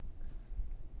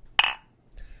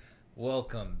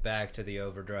Welcome back to the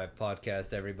Overdrive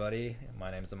podcast, everybody. My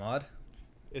name's Ahmad.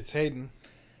 It's Hayden.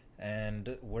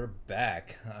 And we're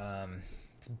back.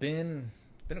 It's been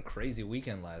a crazy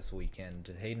weekend last weekend.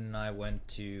 Hayden and I went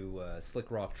to Slick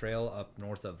Rock Trail up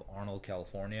north of Arnold,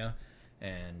 California,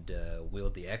 and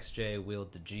wheeled the XJ,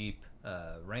 wheeled the Jeep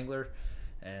Wrangler,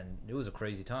 and it was a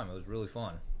crazy time. It was really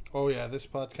fun. Oh yeah, this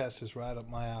podcast is right up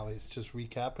my alley. It's just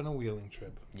recapping a wheeling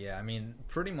trip. Yeah, I mean,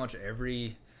 pretty much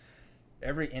every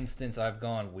instance I've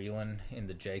gone wheeling in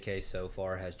the JK so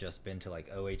far has just been to like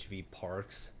OHV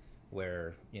parks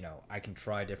where, you know, I can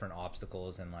try different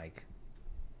obstacles and like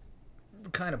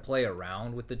kind of play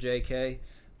around with the JK,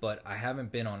 but I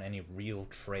haven't been on any real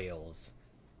trails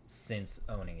since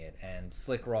owning it. And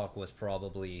Slick Rock was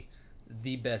probably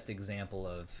the best example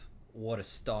of what a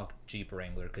stock Jeep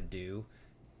Wrangler could do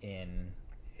in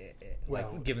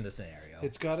given the scenario.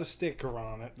 It's got a sticker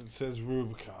on it that says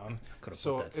Rubicon. Could have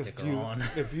put that sticker on.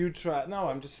 If you try, no,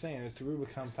 I'm just saying it's the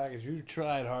Rubicon package. You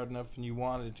tried hard enough and you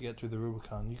wanted to get through the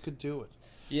Rubicon, you could do it.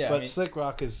 Yeah, but Slick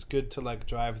Rock is good to like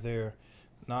drive there,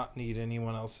 not need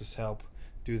anyone else's help,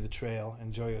 do the trail,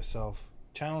 enjoy yourself,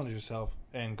 challenge yourself,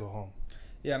 and go home.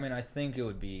 Yeah, I mean, I think it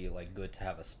would be like good to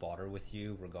have a spotter with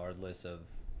you, regardless of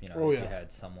if you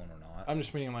had someone or not. I'm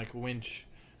just meaning like winch,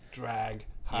 drag,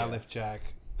 high lift jack,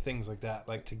 things like that,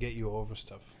 like to get you over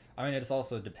stuff. I mean, it's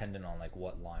also dependent on like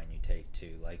what line you take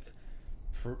too. Like,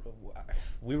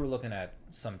 we were looking at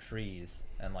some trees,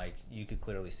 and like you could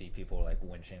clearly see people like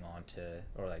winching onto,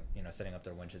 or like setting up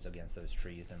their winches against those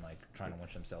trees and like trying to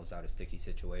winch themselves out of sticky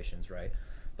situations, right?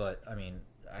 But I mean,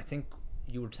 I think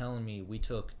you were telling me we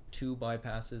took 2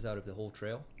 bypasses out of the whole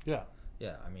trail. Yeah.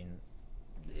 I mean,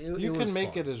 you can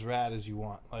make it as rad as you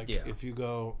want. Like if you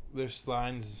go, there's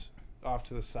lines off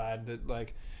to the side that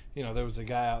like, there was a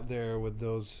guy out there with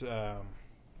those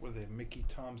were they Mickey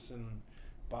Thompson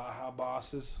Baja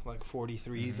Bosses, like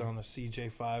 43s on a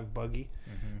CJ5 buggy,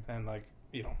 and like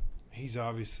he's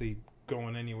obviously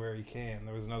going anywhere he can.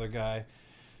 There was another guy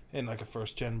in like a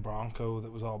first gen Bronco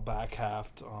that was all back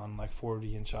halved on like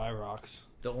 40-inch IROCs.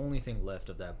 The only thing left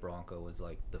of that Bronco was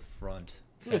like the front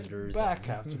fenders. It's back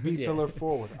half to B-pillar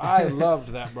forward. I loved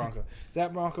that Bronco.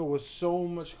 That Bronco was so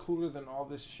much cooler than all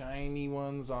this shiny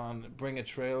ones on Bring a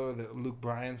Trailer that Luke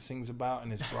Bryan sings about in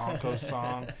his Bronco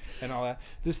song and all that.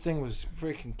 This thing was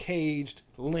freaking caged,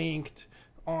 linked,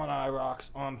 on IROCs,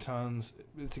 on tons.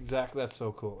 That's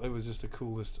so cool. It was just the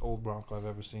coolest old Bronco I've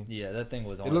ever seen. Yeah, that thing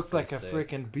was honestly It looked like sick. a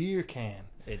freaking beer can.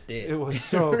 It did. It was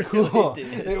so It cool. really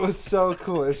did. It was so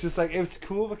cool. It's just like, it's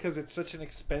cool because it's such an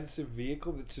expensive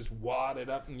vehicle that's just wadded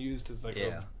up and used as like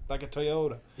a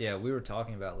Toyota. Yeah, we were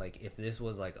talking about like if this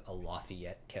was like a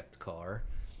Lafayette kept car,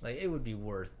 like it would be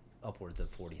worth upwards of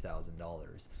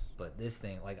 $40,000. But this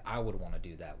thing, like I would want to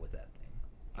do that with that thing.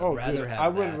 I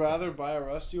would rather buy a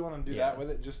Rusty one and do that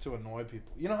with it just to annoy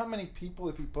people. You know how many people,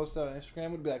 if you post that on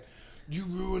Instagram, would be like, "You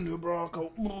ruined the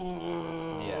Bronco.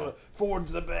 Yeah,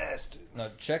 Ford's the best."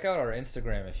 No, check out our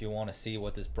Instagram if you want to see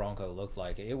what this Bronco looked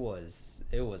like. It was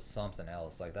something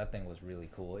else. Like that thing was really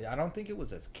cool. I don't think it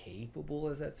was as capable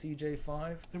as that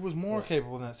CJ5. It was more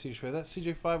capable than that CJ5. That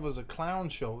CJ5 was a clown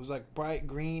show. It was like bright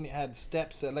green. It had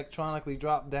steps that electronically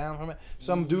dropped down from it.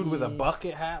 Some dude with a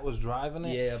bucket hat was driving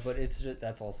it. Yeah, but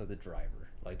that's also the driver.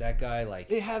 Like that guy,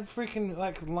 like it had freaking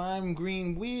like lime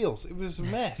green wheels. It was a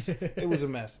mess. It was a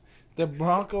mess. The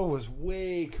Bronco was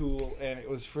way cool, and it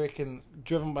was freaking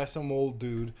driven by some old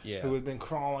dude who had been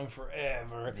crawling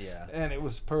forever. Yeah, and it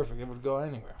was perfect. It would go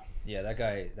anywhere. Yeah, that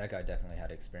guy definitely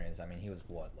had experience. I mean, he was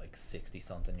like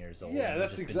 60-something years old. Yeah,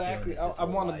 that's exactly. I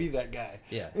want to be that guy.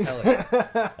 Yeah, hell yeah.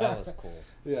 That was cool.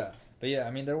 Yeah, but yeah,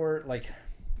 I mean, there were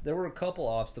a couple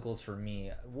obstacles for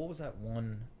me. What was that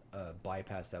one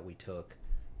bypass that we took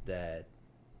that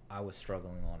I was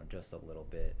struggling on just a little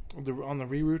bit? On the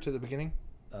reroute at the beginning.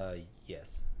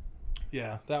 Yes.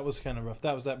 Yeah, that was kind of rough.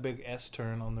 That was that big S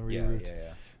turn on the reroute.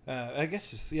 Yeah. I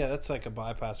guess that's like a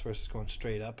bypass versus going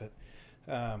straight up it.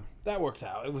 That worked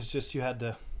out. It was just you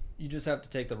just have to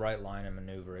take the right line and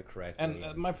maneuver it correctly.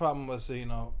 And my problem was,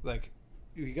 like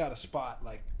you got to spot,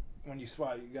 like when you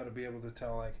spot, you got to be able to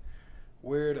tell like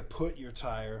where to put your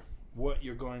tire, what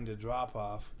you're going to drop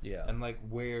off, and like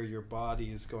where your body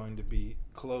is going to be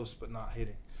close but not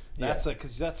hitting. That's like,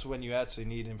 because that's when you actually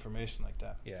need information like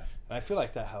that. Yeah, and I feel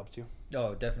like that helped you.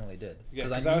 Oh, it definitely did.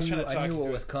 Because I knew what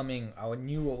was coming. I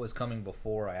knew what was coming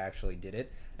before I actually did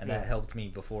it, and that helped me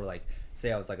before. Like,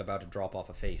 say I was like about to drop off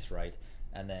a face, right,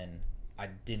 and then I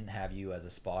didn't have you as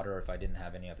a spotter, or if I didn't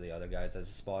have any of the other guys as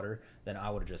a spotter, then I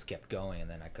would have just kept going, and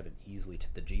then I could have easily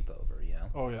tipped the Jeep over.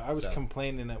 Oh yeah, I was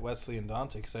complaining at Wesley and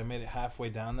Dante because I made it halfway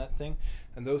down that thing,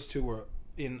 and those two were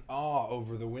in awe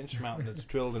over the winch mountain that's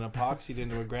drilled and epoxied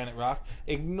into a granite rock,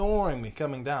 ignoring me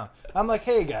coming down. I'm like,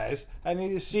 hey guys, I need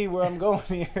to see where I'm going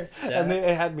here. Yeah. And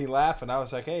they had me laughing. I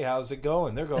was like, hey, how's it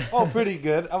going? They're going, oh, pretty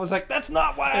good. I was like, that's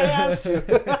not why I asked you.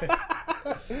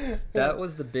 That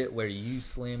was the bit where you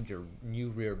slammed your new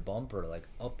rear bumper like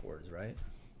upwards, right?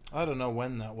 I don't know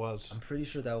when that was. I'm pretty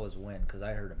sure that was when, because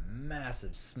I heard a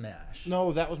massive smash.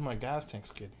 No, that was my gas tank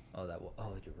skid. Oh,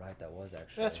 you're right. That was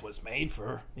actually. That's what it's made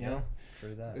for, you know?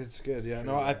 True that. It's good, yeah. True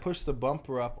no, that. I pushed the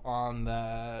bumper up on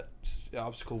that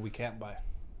obstacle we can't buy.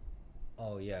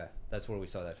 Oh, yeah. That's where we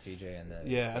saw that CJ and the...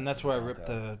 Yeah, and that's where I ripped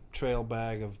the trail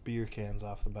bag of beer cans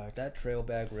off the back. That trail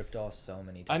bag ripped off so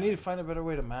many times. I need to find a better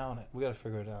way to mount it. We got to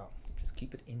figure it out. Just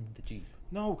keep it in the Jeep.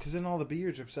 No, because then all the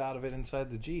beer drips out of it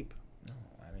inside the Jeep. No,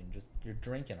 I mean, just you're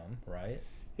drinking them, right?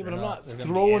 Yeah, but I'm not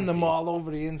throwing them all over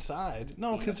the inside.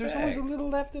 No, because there's always a little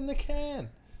left in the can.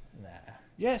 Nah.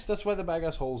 Yes, that's why the bag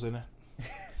has holes in it.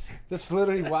 That's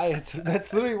literally why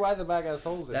the bag has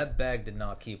holes in it. That bag did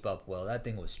not keep up well. That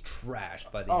thing was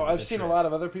trashed by the end of I've seen a lot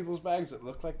of other people's bags that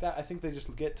look like that. I think they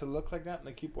just get to look like that and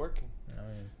they keep working.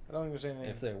 I don't think there's anything.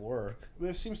 If they work.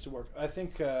 It seems to work. I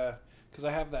think because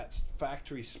I have that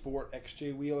factory sport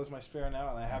XJ wheel as my spare now,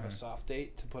 and I have a soft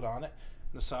date to put on it.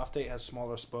 And the soft date has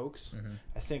smaller spokes. Mm-hmm.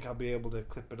 I think I'll be able to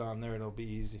clip it on there. It'll be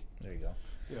easy. There you go.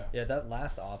 Yeah, that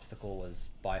last obstacle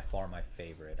was by far my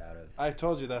favorite out of... I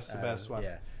told you that's the best one.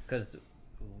 Yeah, because...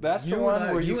 That's the one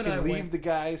where you can leave the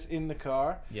guys in the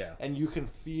car, and you can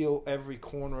feel every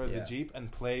corner of the Jeep and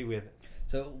play with it.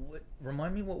 So,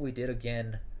 remind me what we did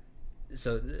again.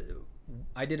 So,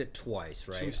 I did it twice,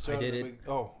 right? Should we start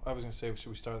I was going to say,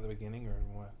 should we start at the beginning or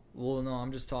what? Well, no,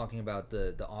 I'm just talking about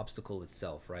the obstacle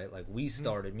itself, right? Like, we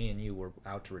started, me and you were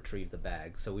out to retrieve the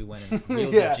bag, so we went and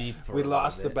wheeled the Jeep for we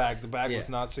lost the bag. The bag was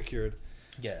not secured.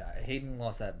 Yeah, Hayden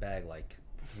lost that bag, like,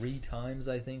 3 times,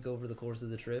 I think, over the course of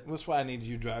the trip. That's why I needed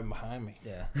you driving behind me.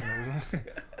 Yeah.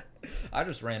 I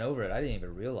just ran over it. I didn't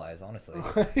even realize, honestly.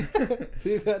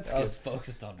 I was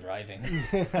focused on driving.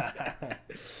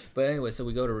 But anyway, so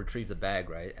we go to retrieve the bag,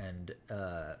 right? And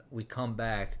we come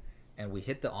back, and we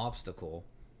hit the obstacle.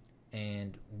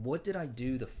 And what did I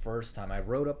do the first time? I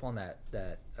rode up on that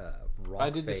rock I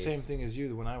did face. The same thing as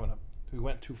you when I went up. We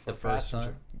went too far. The first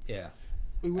time? Yeah.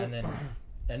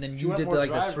 And then you did like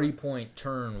a 3-point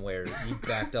turn where you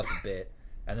backed up a bit,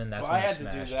 and then that's when I had you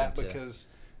to do that because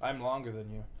I'm longer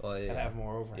than you and have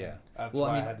more overhand. Yeah, that's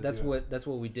why I had to do it. That's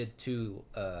what we did too.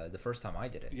 The first time I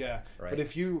did it. Yeah, right. But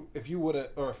if you would have,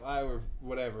 or if I were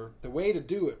whatever, the way to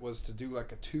do it was to do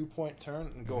like a 2-point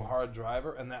turn and go hard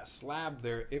driver, and that slab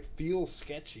there, it feels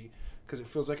sketchy because it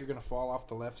feels like you're gonna fall off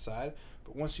the left side.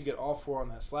 But once you get all 4 on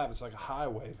that slab, it's like a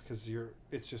highway because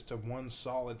it's just a one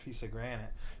solid piece of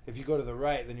granite. If you go to the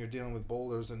right, then you're dealing with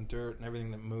boulders and dirt and everything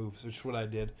that moves, which is what I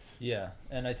did. Yeah,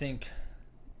 and I think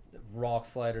rock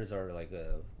sliders are like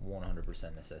a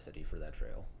 100% necessity for that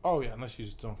trail. Oh yeah, unless you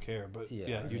just don't care. But you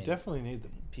definitely need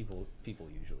them. People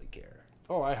usually care.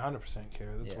 Oh, I 100%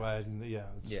 care. That's why. Yeah.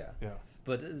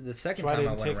 But the second time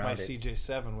I went around my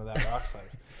CJ7 without rock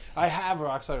sliders. I have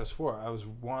rock sliders for it. I was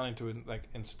wanting to like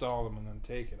install them and then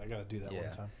take it. I got to do that one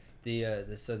time.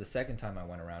 So the second time I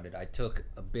went around it, I took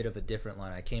a bit of a different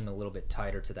line. I came a little bit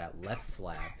tighter to that left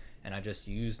slab, and I just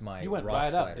used my rock right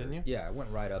slider. Up, didn't you? Yeah, I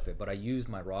went right up it, but I used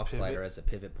my rock slider as a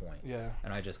pivot point. Yeah.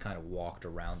 And I just kind of walked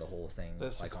around the whole thing on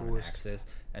an axis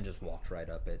and just walked right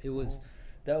up it. It was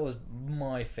that was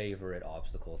my favorite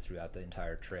obstacle throughout the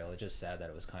entire trail. It's just sad that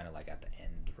it was kind of like at the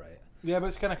end, right? Yeah, but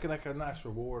it's kind of like a nice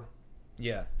reward.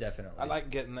 Yeah, definitely. I like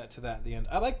getting that to that at the end.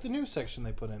 I like the new section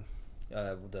they put in.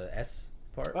 The S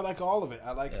part? I like all of it.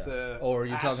 I like the Or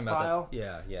you're talking pile. about the...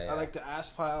 Yeah. I like the ass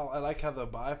pile. I like how the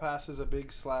bypass is a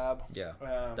big slab. Yeah.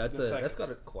 That's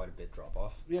got quite a bit drop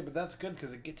off. Yeah, but that's good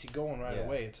because it gets you going right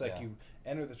away. It's like you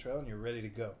enter the trail and you're ready to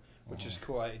go, which is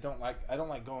cool. I don't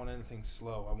like going anything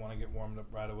slow. I want to get warmed up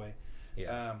right away.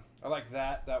 Yeah. I like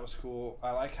that. That was cool.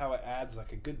 I like how it adds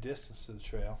like a good distance to the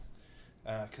trail.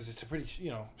 Because it's a pretty,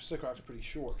 Slick Rock's a pretty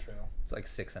short trail. It's like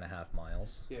 6.5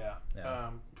 miles. Yeah.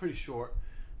 Pretty short,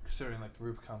 considering like the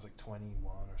Rubicon's like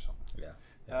 21 or something.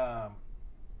 Yeah.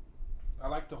 I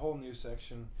like the whole new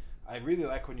section. I really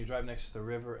like when you drive next to the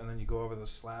river and then you go over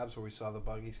those slabs where we saw the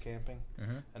buggies camping,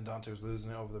 and Dante was losing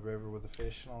it over the river with the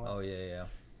fish and all that. Oh yeah.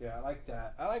 Yeah, I like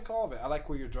that. I like all of it. I like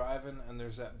where you're driving and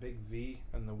there's that big V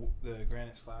and the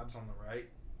granite slabs on the right.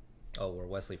 Oh, where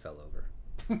Wesley fell over.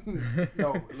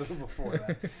 No, a little before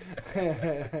that.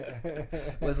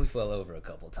 Wesley fell over a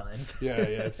couple times. Yeah,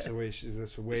 it's the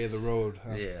way of the road.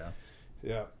 Huh?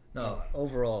 Yeah. No,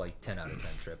 overall, like 10 out of 10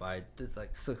 trip.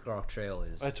 Slick Rock Trail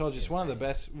is. I told you it's one of the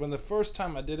best. When the first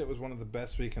time I did it was one of the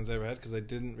best weekends I ever had because I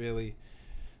didn't really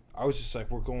I was just like,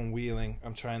 we're going wheeling.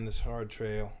 I'm trying this hard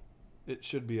trail. It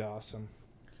should be awesome.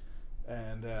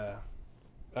 And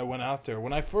I went out there.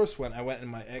 When I first went, I went in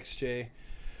my XJ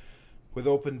with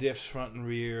open diffs front and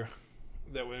rear.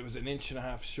 That it was 1.5 inches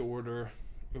shorter.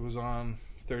 It was on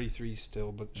 33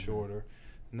 still, but shorter.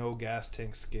 No gas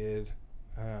tank skid.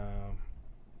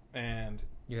 And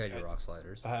you had your rock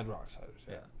sliders. I had rock sliders.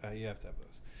 Yeah, you have to have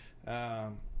those.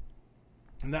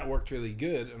 And that worked really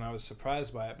good, and I was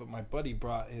surprised by it. But my buddy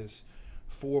brought his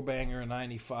 4-banger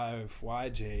 95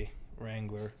 YJ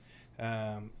Wrangler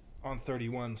on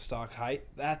 31 stock height.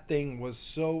 That thing was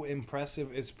so impressive.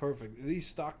 It's perfect. These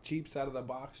stock Jeeps out of the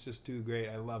box just do great.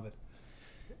 I love it.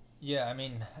 Yeah, I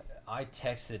mean, I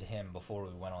texted him before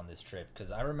we went on this trip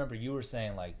because I remember you were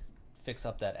saying, like, fix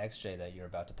up that XJ that you're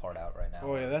about to part out right now.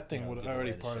 Oh, yeah, that thing would have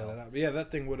already parted that out. But yeah,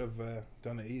 that thing would have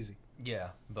done it easy. Yeah,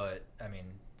 but, I mean,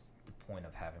 the point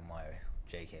of having my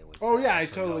JK was... Oh, yeah, I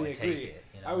totally agree. It,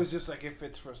 you know? I was just like, if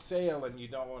it's for sale and you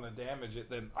don't want to damage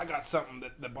it, then I got something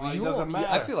that the body doesn't matter.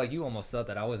 I feel like you almost thought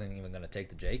that I wasn't even going to take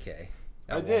the JK.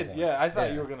 I did, yeah. I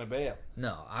thought you were going to bail.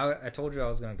 No, I told you I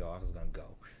was going to go. I was going to go.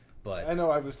 But I know,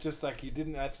 I was just like, you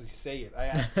didn't actually say it. I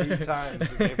asked 3 times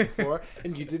the day before,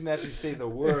 and you didn't actually say the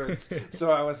words. So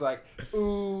I was like,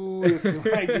 ooh, this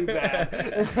might be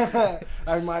bad.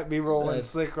 I might be rolling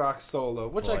Slick Rock solo,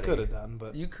 which I could have done.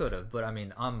 But you could have, but I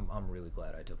mean, I'm really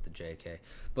glad I took the JK.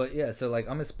 But yeah, so like,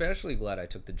 I'm especially glad I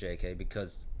took the JK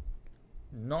because,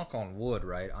 knock on wood,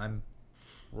 right, I'm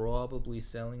probably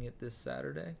selling it this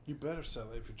Saturday. You better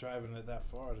sell it if you're driving it that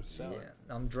far to sell it.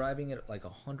 Yeah, I'm driving it like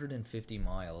 150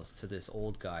 miles to this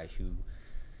old guy who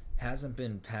hasn't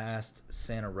been past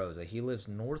Santa Rosa. He lives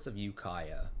north of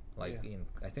Ukiah, like in,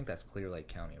 I think that's Clear Lake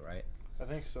County, right? I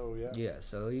think so, yeah. Yeah,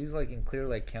 so he's like in Clear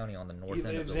Lake County on the north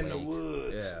end of the lake. He lives in the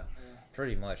woods. Yeah,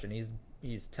 pretty much. And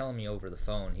he's telling me over the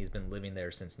phone he's been living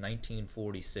there since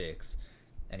 1946,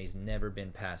 and he's never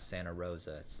been past Santa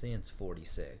Rosa since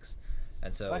 46.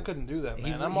 And so I couldn't do that,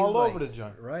 man. I'm all over the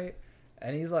joint. Right?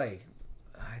 And he's like,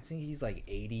 I think he's like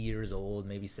 80 years old,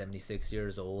 maybe 76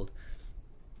 years old.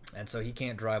 And so he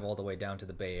can't drive all the way down to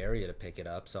the Bay Area to pick it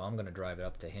up. So I'm going to drive it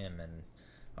up to him, and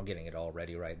I'm getting it all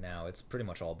ready right now. It's pretty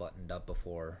much all buttoned up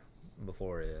before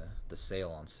the sale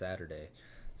on Saturday.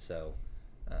 So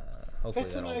hopefully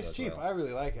it's a nice Jeep. Well. I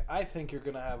really like it. I think you're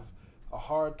going to have a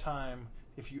hard time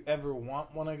if you ever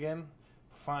want one again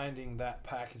finding that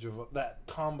package of that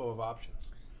combo of options.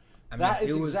 I mean, that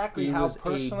is exactly how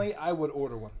personally I would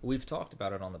order one. We've talked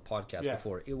about it on the podcast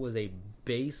before. It was a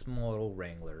base model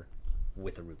Wrangler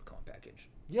with a Rubicon package.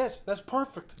 Yes, that's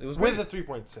perfect. It was with a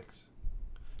 3.6.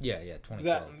 Yeah,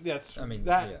 2012.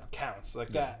 That counts. Like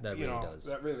that really does.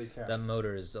 That really counts. That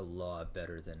motor is a lot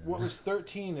better than... What was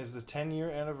 13 is the 10-year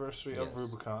anniversary of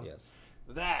Rubicon. Yes.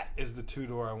 That is the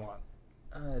 2-door I want.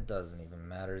 It doesn't even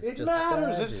matter. It just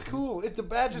matters. Badges. It's cool. The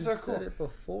badges are cool. You said it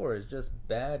before. It's just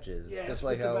badges. Yes, just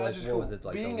like how, like, what was it,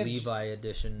 like the Levi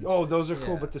edition? Oh, those are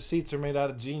cool, but the seats are made out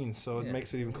of jeans, so it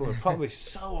makes it even cooler. Probably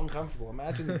so uncomfortable.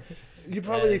 Imagine you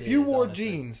probably if you wore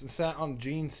jeans and sat on a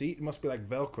jean seat, it must be like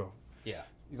Velcro. Yeah,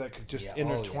 like just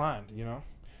intertwined, you know.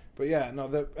 But yeah,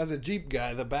 no. As a Jeep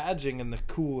guy, the badging and the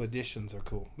cool editions are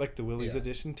cool, like the Willys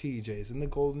Edition TJs and the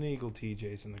Golden Eagle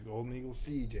TJs and the Golden Eagle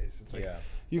CJs. It's like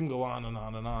you can go on and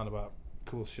on and on about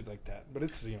cool shit like that. But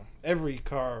it's every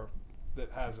car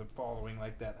that has a following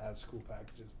like that has cool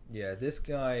packages. Yeah, this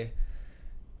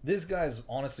guy's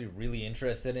honestly really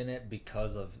interested in it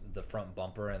because of the front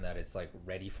bumper and that it's like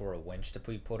ready for a winch to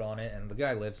be put on it. And the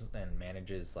guy lives and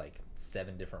manages like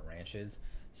 7 different ranches.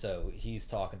 So he's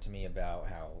talking to me about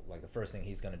how, like, the first thing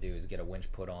he's going to do is get a winch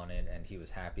put on it, and he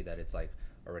was happy that it's, like,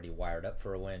 already wired up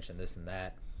for a winch and this and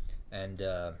that. And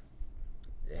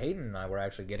Hayden and I were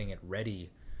actually getting it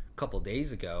ready a couple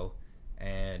days ago,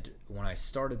 and when I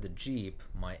started the Jeep,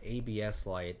 my ABS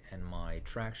light and my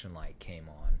traction light came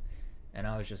on. And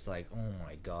I was just like, oh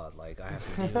my god, like, I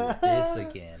have to do this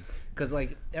again. Because,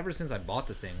 like, ever since I bought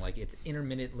the thing, like, it's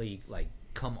intermittently, like,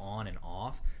 come on and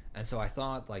off. And so I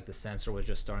thought, like, the sensor was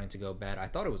just starting to go bad. I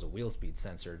thought it was a wheel speed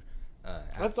sensor.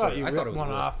 I thought you ripped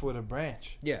one off with a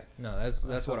branch. Yeah, no,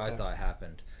 that's what I thought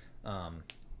happened.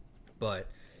 But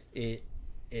it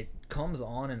comes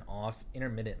on and off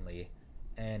intermittently,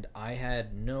 and I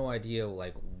had no idea,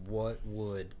 like, what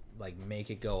would, like, make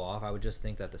it go off. I would just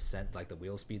think that the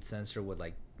wheel speed sensor would,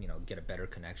 like, get a better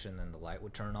connection, and the light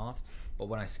would turn off. But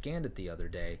when I scanned it the other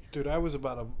day, dude, I was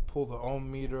about to pull the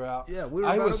ohm meter out. Yeah,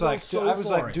 I was like,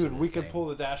 dude, we could pull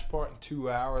the dashboard in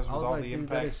 2 hours with all the impact.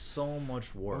 That is so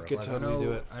much work. We could totally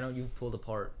do it. I know you pulled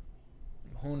apart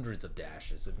hundreds of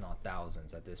dashes, if not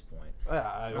thousands, at this point. Yeah,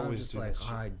 I always just do like, that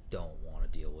shit. I don't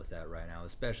want to deal with that right now,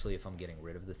 especially if I'm getting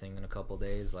rid of the thing in a couple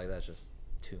days. Like, that's just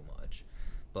too much.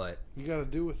 But you got to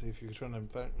do it if you're trying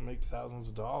to make thousands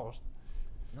of dollars.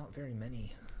 Not very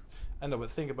many. I know,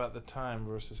 but think about the time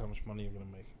versus how much money you're going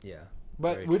to make. Yeah.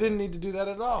 But we didn't need to do that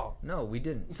at all. No, we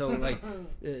didn't. So, like,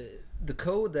 the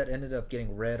code that ended up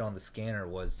getting read on the scanner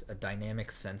was a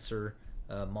dynamic sensor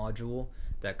module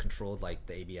that controlled, like,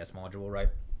 the ABS module, right?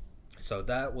 So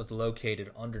that was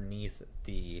located underneath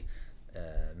the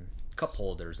cup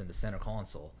holders in the center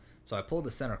console. So I pulled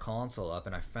the center console up,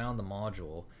 and I found the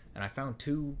module, and I found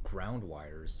 2 ground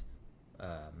wires.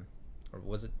 Or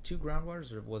was it 2 ground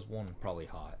wires, or was one probably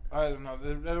hot? I don't know.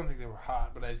 I don't think they were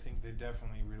hot, but I think they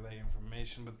definitely relay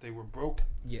information. But they were broken.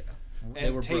 Yeah, and they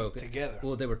were taped broken together.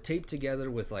 Well, they were taped together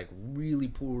with like really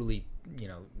poorly,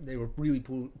 they were really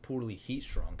poorly heat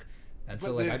shrunk, and but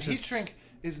so like heat shrink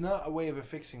is not a way of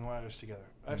affixing wires together.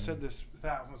 I've said this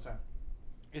thousands of times.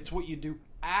 It's what you do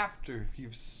after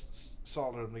you've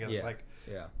soldered them together. Yeah. Like,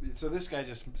 yeah. So this guy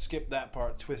just skipped that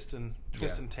part, twist and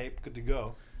tape, good to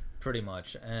go. Pretty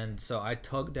much. And so I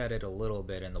tugged at it a little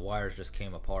bit, and the wires just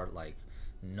came apart like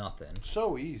nothing.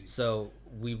 So easy. So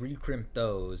we recrimped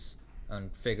those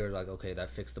and figured, like, okay,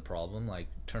 that fixed the problem. Like,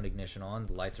 turned ignition on,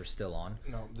 the lights are still on.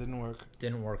 No, didn't work.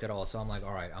 Didn't work at all. So I'm like,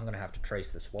 all right, I'm gonna have to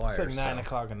trace this wire. It's like 9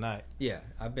 o'clock at night. Yeah,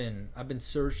 I've been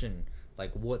searching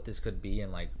like what this could be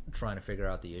and like trying to figure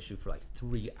out the issue for like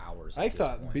 3 hours. I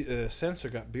thought the sensor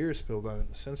got beer spilled on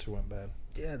it. The sensor went bad.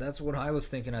 Yeah, that's what I was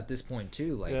thinking at this point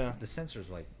too. Like the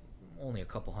sensor's like only a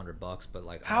couple $100, but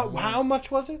like how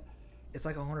much was it? It's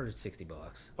like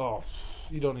 $160. Oh,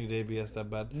 you don't need ABS that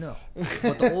bad. No,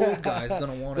 but the old guy's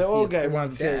gonna want to see old guy a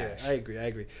wants to. dash. I agree.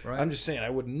 Right? I'm just saying, I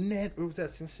would never. Oh,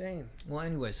 that's insane. Well,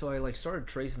 anyway, so I like started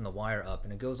tracing the wire up,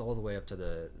 and it goes all the way up to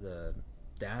the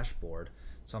dashboard.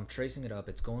 So I'm tracing it up.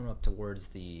 It's going up towards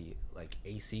the like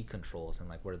AC controls and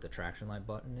like where the traction light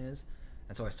button is.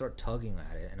 And so I start tugging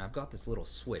at it, and I've got this little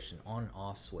switch, an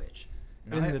on-off switch.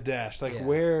 In the dash, like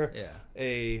where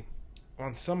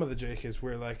on some of the JKs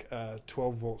where like a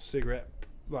 12-volt cigarette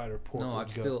lighter port. No,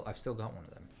 I've still got one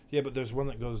of them. Yeah, but there's one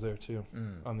that goes there too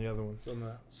on the other ones.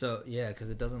 So yeah, because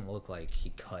it doesn't look like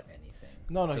he cut anything.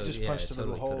 No, so, he just punched a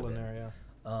little hole in there.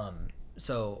 Yeah.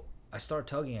 So I start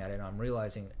tugging at it, and I'm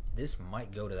realizing this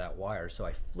might go to that wire. So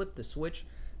I flip the switch,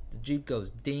 the Jeep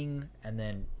goes ding, and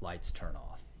then lights turn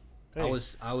off. Hey,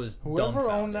 I was whoever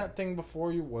owned that thing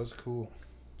before you was cool.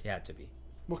 It had to be.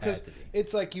 Because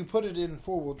it's like you put it in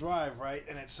 4-wheel drive, right?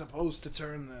 And it's supposed to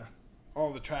turn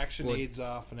all the traction aids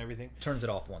off and everything. Turns it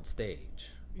off one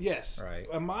stage. Yes. Right.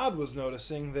 Ahmad was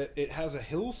noticing that it has a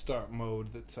hill start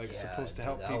mode that's like supposed to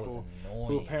help people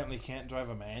who apparently can't drive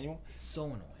a manual. It's so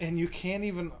annoying. And you can't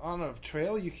even, on a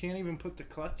trail, you can't even put the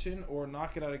clutch in or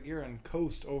knock it out of gear and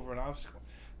coast over an obstacle.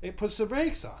 It puts the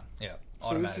brakes on. Yeah.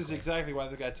 So this is exactly why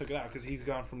the guy took it out, because he's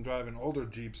gone from driving older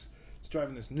Jeeps to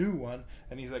driving this new one,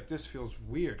 and he's like, this feels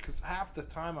weird. Because half the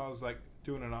time I was like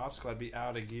doing an obstacle, I'd be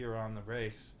out of gear on the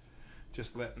brakes,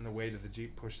 just letting the weight of the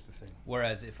Jeep push the thing.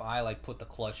 Whereas if I like put the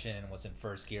clutch in and was in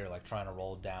first gear, like trying to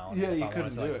roll down, you if I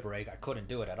couldn't wanted to like brake, I couldn't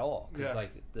do it at all because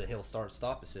like the hill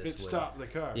stop assist. It stopped the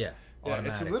car. Yeah,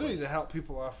 it's literally to help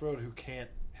people off road who can't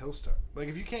hill start. Like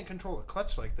if you can't control a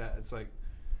clutch like that, it's like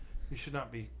you should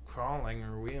not be crawling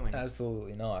or wheeling.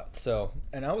 Absolutely not. So,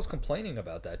 and I was complaining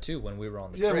about that too when we were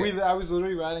on the trail. I was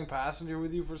literally riding passenger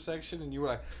with you for a section, and you were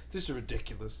like, "This is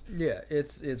ridiculous." Yeah,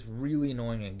 it's really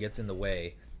annoying and gets in the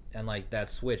way. And like that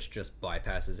switch just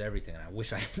bypasses everything, and I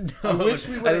wish I had known.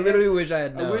 I literally wish I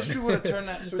had known. I wish we would have turned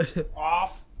that switch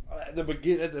off at the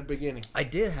beginning. I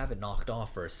did have it knocked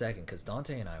off for a second because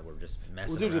Dante and I were just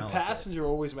messing around. The passenger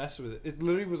always messed with it. It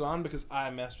literally was on because I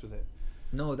messed with it.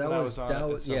 No, that was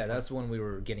that's when we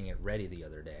were getting it ready the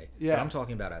other day. Yeah, but I'm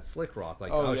talking about at Slick Rock.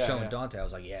 Like I was showing Dante, I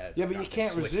was like, yeah, but you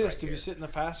can't resist if you sit in the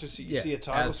passenger seat. You see a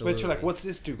toggle switch, you're like, what's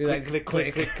this do? Click, click,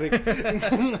 click, click, click,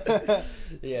 click.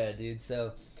 Yeah, dude.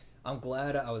 So I'm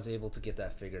glad I was able to get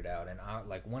that figured out. And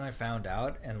like when I found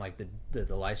out, and like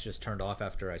the lights just turned off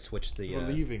after I switched the. We're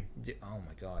leaving. Oh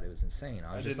my god, it was insane.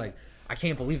 I was just like, I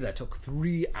can't believe that took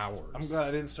 3 hours. I'm glad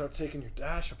I didn't start taking your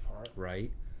dash apart.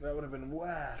 Right. That would have been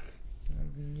whack.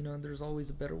 You know, there's always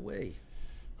a better way.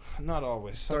 Not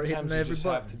always. Sometimes you just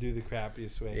have to do the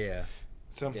crappiest way. Yeah.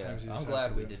 Sometimes you just I'm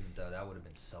glad we didn't, though. That would have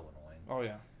been so annoying. Oh,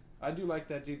 yeah. I do like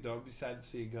that Jeep, though. I'd be sad to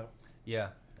see it go. Yeah.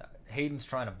 Hayden's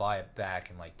trying to buy it back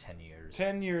in like 10 years.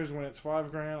 10 years, when it's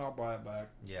 $5,000, I'll buy it back.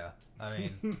 Yeah. I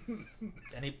mean,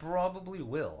 and he probably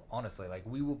will, honestly. Like,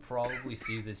 we will probably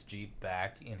see this Jeep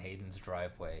back in Hayden's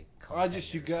driveway.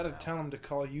 You got to tell him to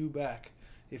call you back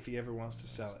if he ever wants to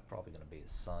sell it. Probably going to be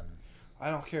his son. I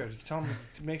don't care. Tell him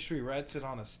to make sure he writes it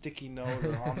on a sticky note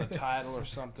or on the title or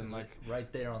something like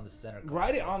right there on the center.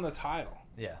 Write it on the title.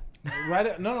 Yeah. Write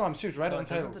it. No, I'm serious. Write it on the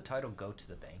title. Doesn't the title go to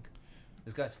the bank?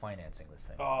 This guy's financing this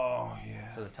thing. Oh yeah.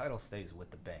 So the title stays with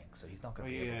the bank, so he's not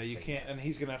going to be able to you can't, and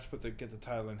he's gonna have to get the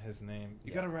title in his name.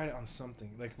 You gotta write it on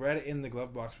something. Like write it in the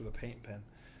glove box with a paint pen.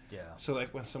 Yeah. So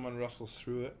like when someone rustles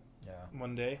through it,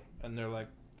 one day, and they're like,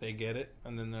 they get it,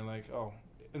 and then they're like, oh.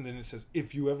 And then it says,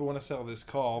 if you ever want to sell this,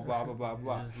 call, blah, blah, blah,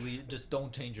 blah. Just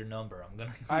don't change your number. I'm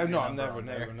going to I'm never,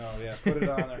 yeah. Put it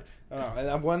on there. And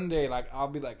then one day, like, I'll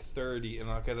be like 30, and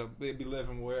I'll be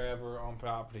living wherever on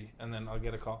property, and then I'll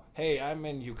get a call. Hey, I'm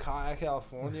in Ukiah,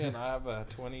 California, and I have a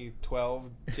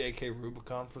 2012 JK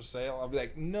Rubicon for sale. I'll be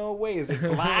like, no way, is it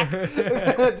black?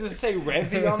 Does it say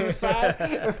Revy on the side?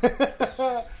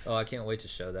 Oh, I can't wait to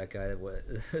show that guy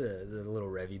the little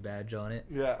Revy badge on it.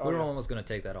 Yeah. We were almost going to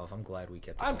take that off. I'm glad we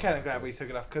kept it. I'm kind of glad we took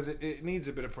it off, because it needs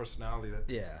a bit of personality.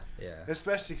 Yeah.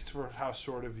 Especially for how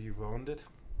short of you've owned it.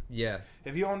 Yeah.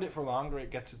 If you owned it for longer,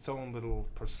 it gets its own little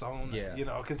persona. Yeah. You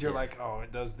know, because you're like, oh,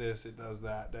 it does this, it does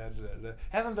that. It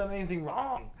hasn't done anything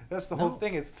wrong. That's the whole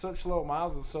thing. It's such low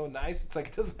miles and so nice. It's like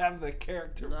it doesn't have the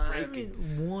character breaking. I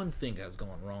mean, one thing has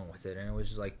gone wrong with it, and it was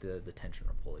just like the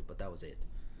tensioner pulley, but that was it.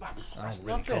 I don't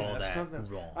really call that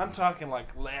wrong. I'm talking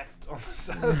like left on the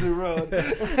side of the road.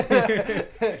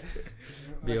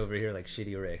 Be over here like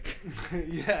Shitty Rick.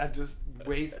 Yeah, just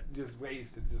wasted.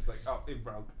 Just like, oh, it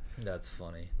broke. That's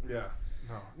funny. Yeah.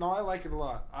 No, I like it a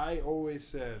lot. I always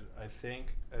said, I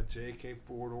think a JK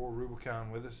 4-door Rubicon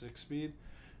with a 6-speed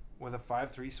with a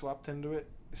 5.3 swapped into it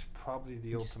is probably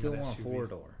the ultimate SUV. You still want a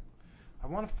 4-door? I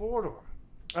want a 4-door.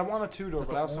 I want a 2-door,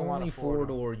 but I also want a 4-door.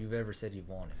 4-door you've ever said you've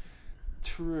wanted.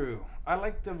 True. I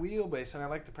like the wheelbase and I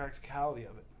like the practicality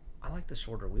of it. I like the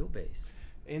shorter wheelbase.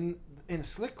 In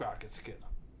Slick Rock, it's good.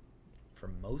 For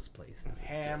most places,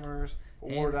 Hammers,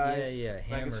 Fordyce. Yeah.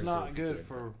 Like it's not good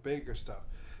for bigger stuff,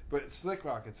 but Slick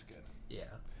Rock, it's good. Yeah.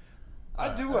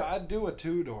 I'd do a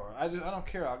 2-door. I don't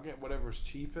care. I'll get whatever's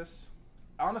cheapest.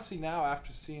 Honestly, now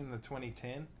after seeing the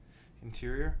 2010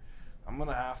 interior, I'm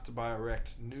gonna have to buy a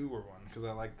wrecked newer one because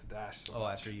I like the dash so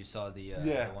much. After you saw the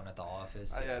one at the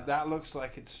office. That looks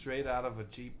like it's straight out of a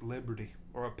Jeep Liberty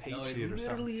or a Patriot or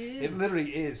something. Is. It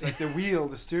literally is. Like the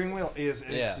steering wheel is,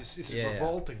 and it's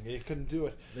revolting. You couldn't do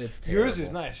it. It's terrible. Yours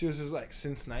is nice. Yours is like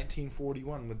since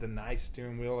 1941 with the nice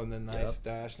steering wheel and the nice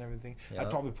dash and everything. Yep. I'd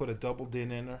probably put a double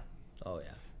din in her. Oh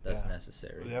yeah, that's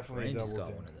necessary. Definitely Randy's double got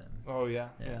din. one of them. Oh yeah.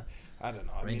 I don't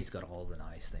know. Randy's got all the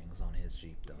nice things on his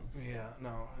Jeep though. Yeah,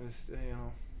 no, it's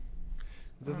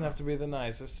it doesn't have to be the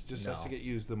nicest. It just has to get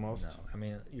used the most. No, I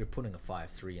mean you're putting a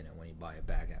 5.3 in it when you buy it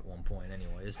back at one point,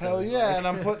 anyways. So hell yeah, and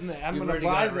I'm putting the. I'm gonna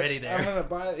buy it ready there. I'm gonna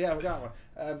buy it. Yeah, I've got one.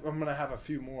 I'm gonna have a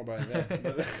few more by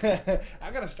then.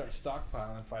 I gotta start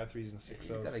stockpiling 5.3s and 6.0s.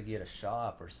 You gotta get a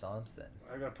shop or something.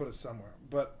 I gotta put it somewhere,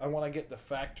 but I want to get the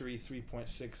factory 3.6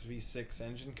 V6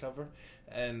 engine cover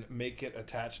and make it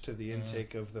attached to the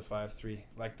intake of the 5.3,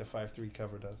 like the 5.3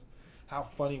 cover does. How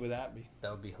funny would that be?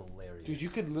 That would be hilarious. Dude, you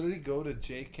could literally go to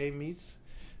JK Meets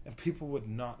and people would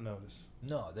not notice.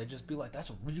 No, they'd just be like, that's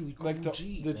a really cool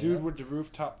Jeep. The dude with the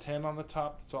rooftop 10 on the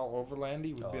top that's all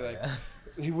overlandy would be like,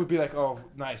 he would be like, oh,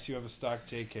 nice, you have a stock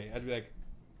JK. I'd be like,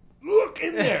 look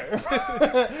in there.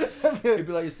 He'd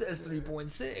be like, it says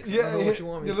 3.6. Yeah, I don't know what you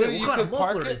want me to say. What kind of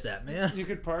muffler is that, man? You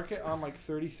could park it on like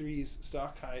 33's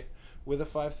stock height with a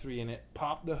 5.3 in it,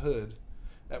 pop the hood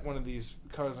at one of these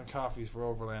Cars and Coffees for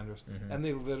overlanders, and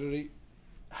they literally,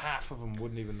 half of them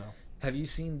wouldn't even know. Have you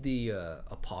seen the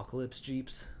Apocalypse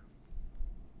Jeeps?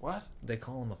 What? They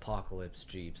call them Apocalypse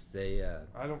Jeeps. They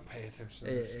I don't pay attention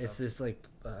to this it's stuff. this like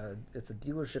it's a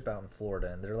dealership out in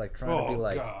Florida, and they're like trying to be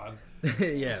like, God.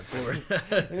 Yeah,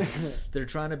 they're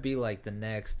trying to be like the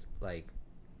next like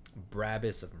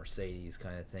Brabus of Mercedes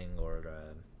kind of thing, or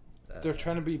they're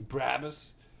trying to be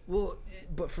Brabus. Well,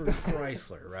 but for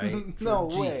Chrysler, right? For No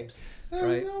Jeeps, way.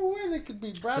 There's no way they could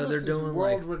be Brabus. So they're doing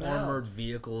like renowned. armored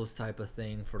vehicles type of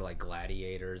thing for like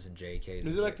Gladiators and JKs.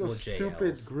 Is it like those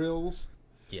stupid grills?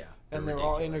 Yeah. And they're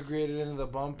all integrated into the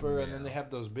bumper, and then they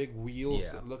have those big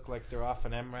wheels that look like they're off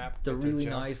an MRAP. The really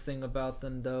nice thing about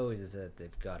them, though, is that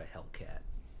they've got a Hellcat.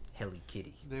 Heli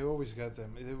Kitty. They always got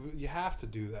them. You have to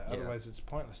do that, otherwise it's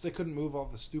pointless. They couldn't move all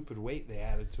the stupid weight they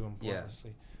added to them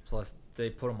pointlessly. Plus, they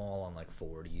put them all on like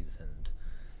 40s, and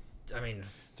I mean,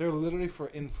 they're literally for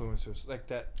influencers, like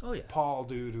that Paul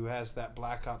dude who has that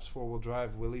Black Ops 4-wheel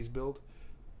drive Willys build.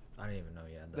 I didn't even know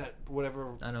you had that. That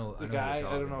whatever. I know the guy.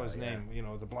 I don't know his name. You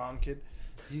know, the blonde kid.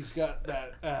 He's got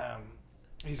that.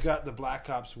 He's got the Black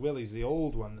Ops Willys, the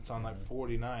old one that's on like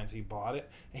 49s. He bought it,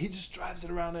 and he just drives it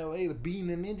around L.A. to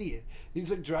being an idiot. He's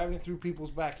like driving it through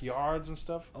people's backyards and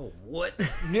stuff. Oh, what?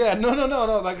 Yeah,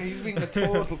 no. Like he's being a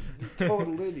total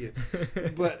idiot.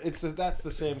 But that's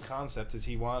the same concept. Is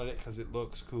he wanted it because it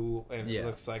looks cool and it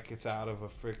looks like it's out of a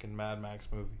freaking Mad Max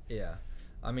movie. Yeah,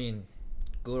 I mean,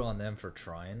 good on them for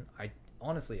trying.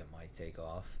 Honestly, it might take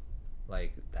off.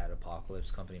 Like, that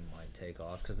Apocalypse company might take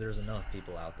off because there's enough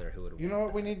people out there who would. You know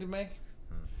what we need to make?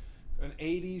 An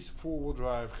 80s four-wheel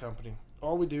drive company.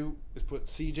 All we do is put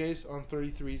CJs on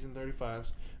 33s and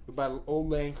 35s. We buy old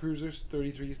Land Cruisers,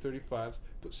 33s, 35s.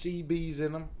 Put CBs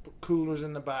in them. Put coolers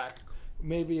in the back.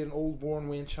 Maybe an old Bourne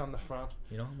winch on the front.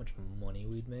 You know how much money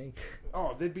we'd make?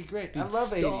 Oh, they'd be great. Dude, I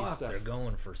love 80s stuff. They're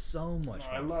going for so much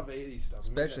money. I love 80s stuff.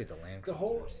 Especially the Land Cruisers. The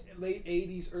whole late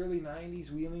 80s, early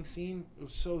 90s wheeling scene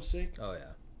was so sick. Oh,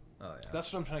 yeah.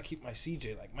 That's what I'm trying to keep my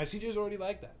CJ like. My CJ's already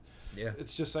like that. Yeah.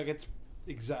 It's just like it's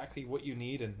exactly what you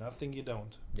need and nothing you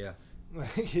don't. Yeah.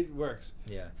 It works.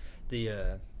 Yeah.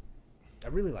 I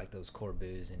really like those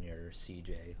Corbu's in your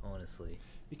CJ, honestly.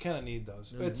 You kind of need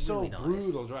those. It's really so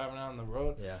brutal driving out on the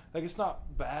road. Yeah. Like, it's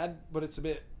not bad, but it's a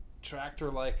bit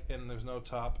tractor-like, and there's no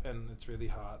top, and it's really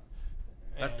hot.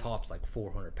 That top's like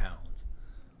 400 pounds.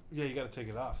 Yeah, you got to take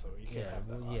it off, though. You can't have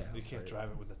that on. You can't drive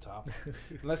it with the top on.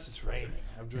 Unless it's raining.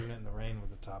 I've driven it in the rain with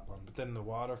the top on. But then the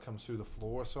water comes through the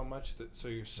floor so much that so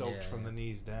you're soaked from the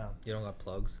knees down. You don't got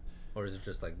plugs? Or is it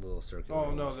just like little circular?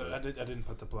 Oh, no, I didn't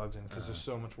put the plugs in because there's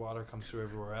so much water comes through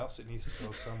everywhere else. It needs to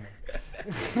go somewhere.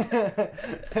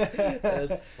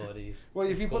 That's funny. Well,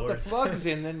 if you put the plugs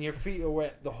in, then your feet are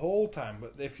wet the whole time.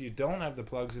 But if you don't have the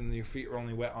plugs in, your feet are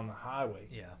only wet on the highway.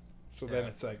 Yeah. So then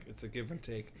it's like, it's a give and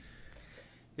take.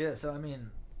 Yeah, so I mean,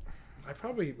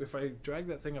 if I drag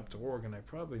that thing up to Oregon, I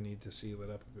probably need to seal it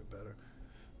up a bit better.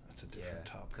 That's a different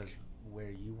topic. Because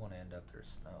where you want to end up,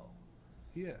 there's snow.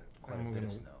 Yeah. Quite a bit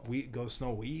of snow. Go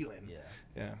snow wheeling. Yeah.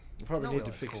 Yeah. I probably need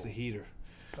to fix the heater.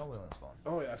 Snow wheeling's fun.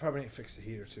 Oh, yeah. I probably need to fix the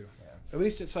heater, too. Yeah. At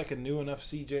least it's like a new enough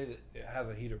CJ that it has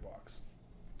a heater box.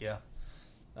 Yeah.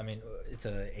 I mean, it's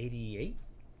a 88?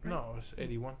 Right? No, it's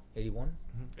 81. 81?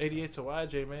 88's a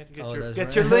YJ, man.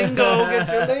 Get your lingo.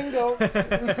 Get your lingo.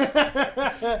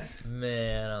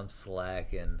 Man, I'm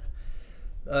slacking.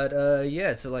 But,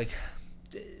 yeah, so, like,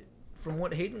 from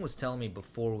what Hayden was telling me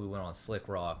before we went on Slick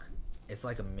Rock, it's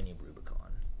like a mini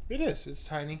Rubicon. It is. It's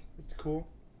tiny. It's cool.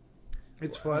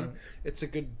 It's fun. It's a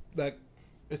good,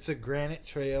 it's a granite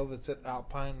trail that's at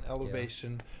alpine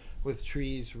elevation with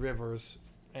trees, rivers,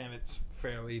 and it's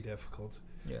fairly difficult.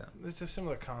 Yeah. It's a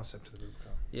similar concept to the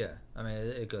Rubicon. Yeah. I mean,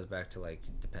 it goes back to, like,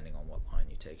 depending on what line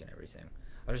you take and everything.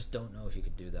 I just don't know if you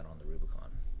could do that on the Rubicon.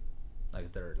 Like,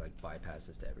 if there are, like,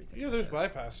 bypasses to everything. Yeah, there's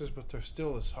bypasses, but they're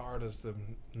still as hard as the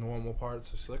normal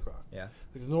parts of Slick Rock. Yeah.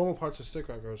 Like, the normal parts of Slick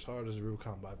Rock are as hard as the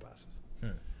Rubicon bypasses.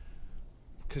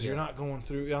 Because you're not going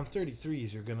through... On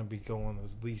 33s, you're going to be going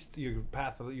at least... You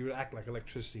would act like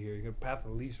electricity here. You're going to path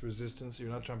of least resistance.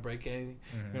 You're not trying to break anything.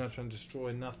 Mm-hmm. You're not trying to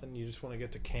destroy nothing. You just want to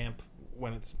get to camp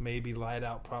when it's maybe light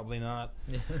out, probably not.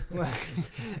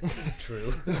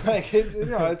 True. Like,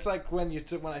 it's like when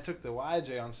I took the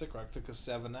YJ on Slick Rock, it took us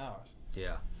 7 hours.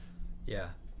 Yeah. Yeah.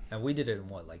 And we did it in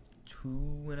what, like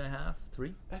 2.5,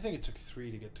 3? I think it took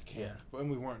 3 to get to camp. When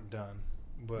we weren't done.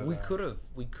 But we could have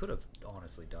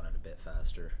honestly done it a bit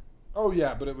faster. Oh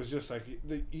yeah, but it was just like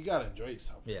you gotta enjoy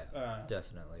yourself. Yeah,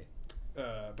 definitely.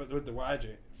 But with the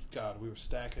YJ, God, we were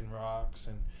stacking rocks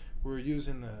and we were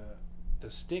using the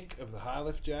stick of the high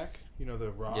lift jack, the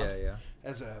rod,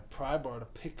 as a pry bar to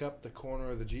pick up the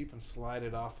corner of the Jeep and slide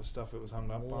it off the stuff it was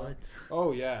hung up on.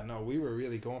 Oh yeah, no, we were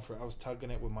really going for it. I was tugging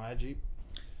it with my Jeep.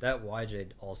 That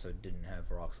YJ also didn't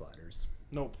have rock sliders.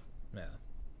 Nope. Yeah.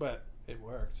 But it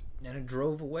worked. And it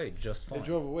drove away just fine. It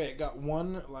drove away. It got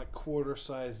one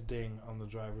quarter-sized ding on the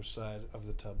driver's side of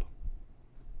the tub.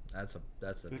 That's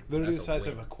literally the size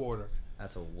of a quarter.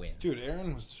 That's a win. Dude,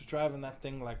 Aaron was driving that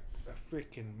thing like a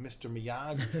freaking Mr.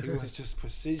 Miyagi. It was just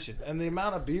precision. And the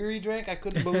amount of beer he drank, I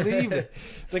couldn't believe it.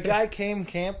 The guy came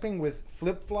camping with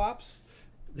flip-flops,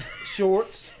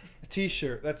 shorts, a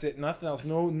t-shirt. That's it. Nothing else.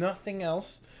 Nothing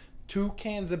else. 2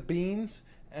 cans of beans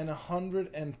and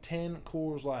 110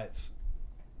 Coors Lights.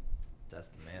 That's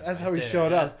the man. That's how he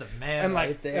showed up. That's the man.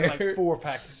 And and 4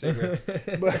 packs of cigarettes.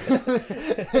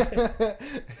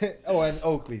 And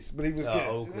Oakleys. But he was good.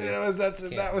 Oakleys.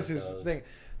 That was his thing.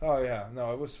 Oh yeah,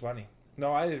 no, it was funny.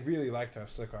 No, I really liked our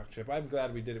Slick Rock trip. I'm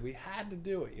glad we did it. We had to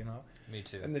do it, Me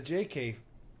too. And the JK,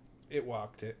 it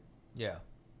walked it. Yeah.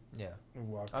 Yeah. It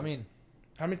walked. I mean,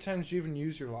 how many times do you even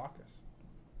use your lockers?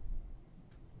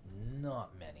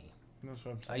 Not many. That's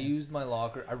what I'm I saying. used my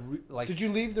locker. Did you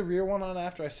leave the rear one on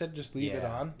after I said just leave it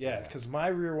on? Yeah, because my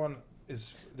rear one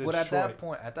is But at that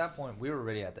point, we were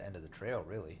already at the end of the trail,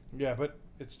 really. Yeah, but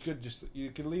it's good. Just you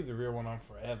can leave the rear one on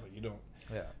forever. You don't.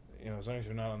 Yeah. As long as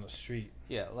you're not on the street.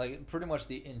 Yeah, like pretty much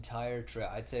the entire trail.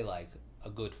 I'd say like a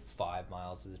good 5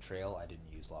 miles of the trail, I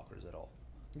didn't use lockers at all.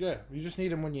 Yeah, you just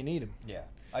need them when you need them. Yeah,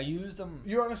 I used them.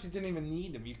 You honestly didn't even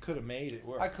need them. You could have made it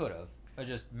work. I could have. I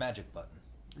just magic button.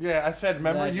 Yeah, I said.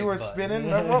 Remember, magic you were button. Spinning.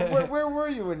 Where were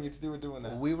you when you were doing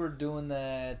that? We were doing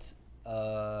that.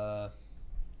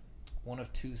 One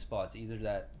of two spots, either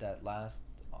that last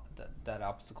that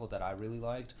obstacle that I really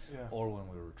liked, or when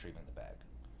we were retrieving the bag.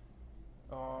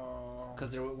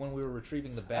 Because when we were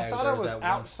retrieving the bag, I thought it was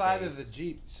outside of the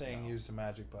Jeep saying use the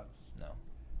magic button. No.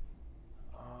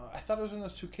 I thought it was when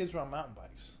those two kids were on mountain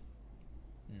bikes.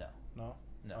 No. No.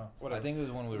 No. Whatever. I think it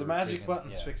was when we were. The magic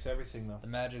buttons fix everything, though. The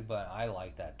magic button. I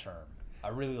like that term. I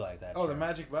really like that. Oh, the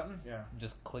magic button. Yeah.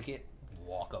 Just click it.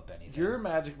 Walk up anything. Your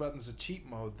magic button's a cheat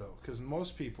mode though, because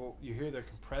most people you hear their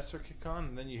compressor kick on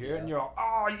and then you hear it and you're all,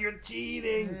 oh, you're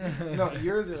cheating. No,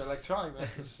 yours are electronic.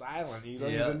 That's just silent. You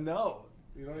don't even know.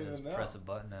 You don't even know. Press a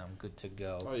button and I'm good to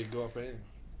go. Oh, you go up anything.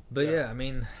 But yeah, I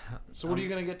mean. So what are you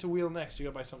gonna get to wheel next? You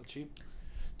gotta buy something cheap.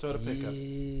 Toyota pickup.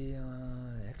 XJ.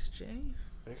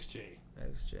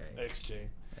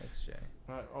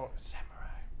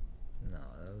 Samurai. No,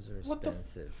 those are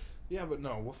expensive. Yeah, but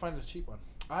no, we'll find a cheap one.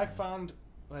 I found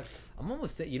I'm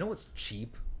almost saying, you know what's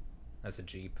cheap? As a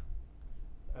Jeep.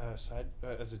 As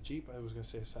a Jeep, I was gonna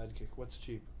say a Sidekick. What's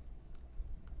cheap?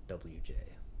 WJ.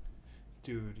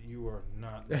 Dude, you are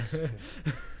not Mexican.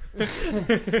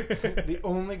 The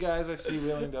only guys I see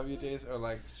wheeling WJs are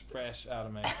like fresh out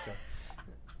of Mexico.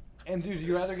 And dude,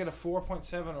 you either get a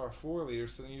 4.7 or a 4 liter,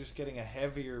 so then you're just getting a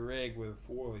heavier rig with a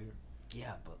 4 liter.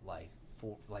 Yeah, but like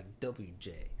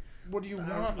WJ. What do you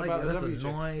want about the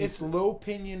WJ? It's low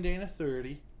pinion Dana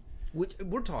 30. Which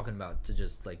we're talking about to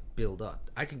just like build up.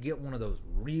 I could get one of those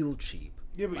real cheap.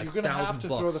 Yeah, but you're gonna have to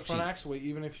throw the front axle away,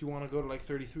 even if you want to go to like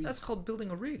 33. That's called building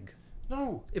a rig.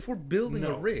 No, if we're building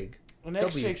a rig, an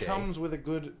XJ comes with a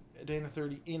good Dana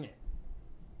 30 in it.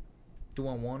 Do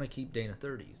I want to keep Dana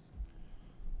 30s?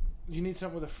 You need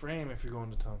something with a frame if you're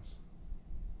going to tons.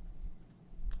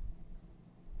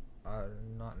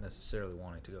 Not necessarily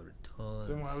wanting to go to tons.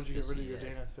 Then why would you get rid of your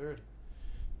Dana 30?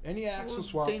 Any axle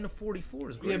swap. Dana 44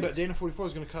 is great. Yeah, but Dana 44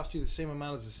 is going to cost you the same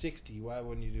amount as a 60. Why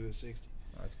wouldn't you do a 60?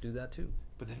 I could do that too.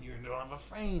 But then you don't have a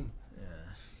frame.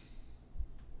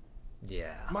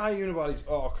 Yeah. My unibody's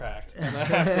all cracked, and I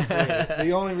have to break it.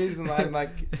 The only reason I'm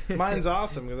like, mine's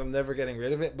awesome because I'm never getting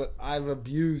rid of it, but I've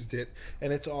abused it,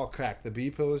 and it's all cracked. The B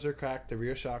pillars are cracked, the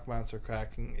rear shock mounts are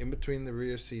cracking, in between the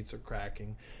rear seats are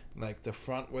cracking, like the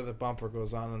front where the bumper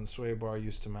goes on and the sway bar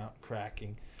used to mount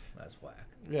cracking. That's whack.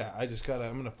 Yeah,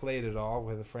 I'm gonna plate it all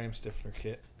with a frame stiffener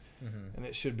kit, and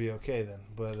it should be okay then.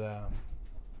 But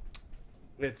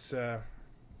it's.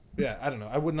 Yeah, I don't know.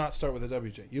 I would not start with a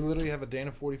WJ. You literally have a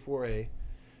Dana 44A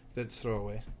that's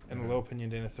throwaway and a low pinion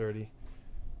Dana 30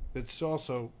 that's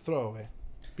also throwaway.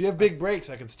 If you have big brakes,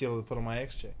 I could steal to put on my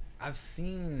XJ. I've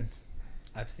seen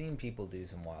people do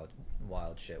some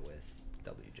wild shit with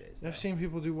WJs. I've seen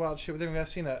people do wild shit with them. I've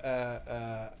seen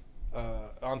on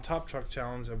Top Truck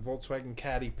Challenge a Volkswagen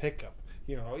Caddy pickup.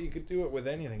 You know, you could do it with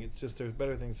anything. It's just there's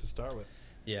better things to start with.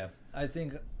 Yeah, I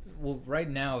think. Well, right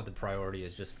now the priority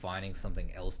is just finding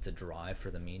something else to drive for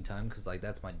the meantime, because like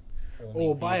that's my only.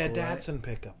 Oh, buy a Datsun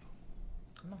pickup.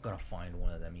 I'm not gonna find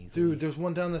one of them easily. Dude, there's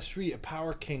one down the street, a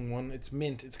Power King one. It's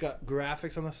mint. It's got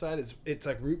graphics on the side. It's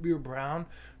like root beer brown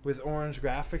with orange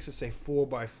graphics that say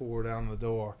 4x4 down the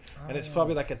door, and it's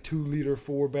probably like a 2-liter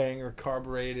 4-banger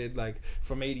carbureted, like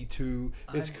from '82.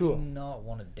 It's cool. I do not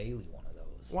want a daily one of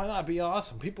those. Why not? Be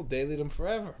awesome. People daily them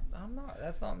forever. I'm not.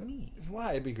 That's not me.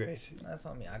 Why? It'd be great. That's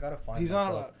not me. I gotta find. He's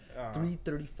myself on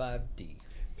 335D.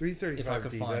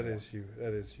 335D. That is you.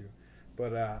 That is you.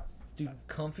 But dude,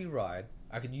 comfy ride.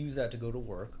 I could use that to go to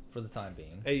work for the time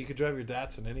being. Hey, you could drive your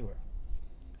Datsun anywhere.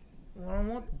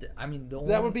 Well,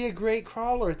 that would be a great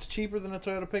crawler. It's cheaper than a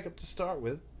Toyota pickup to start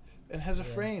with, and has a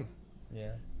frame.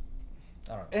 Yeah.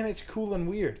 I don't know. And it's cool and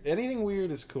weird. Anything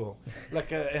weird is cool.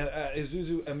 Like a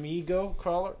Isuzu Amigo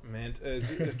crawler, mint. A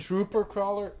Trooper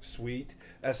crawler, sweet.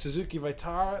 A Suzuki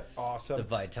Vitara, awesome. The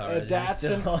Vitara. A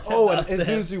Datsun. An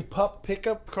Isuzu Pup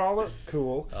pickup crawler,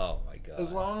 cool. Oh my god.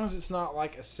 As long as it's not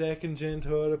like a second-gen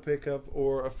Toyota pickup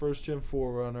or a first-gen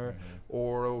 4Runner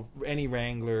or any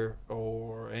Wrangler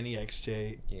or any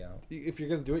XJ. Yeah. If you're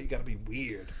going to do it, you got to be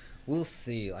weird. We'll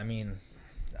see. I mean,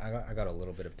 I got a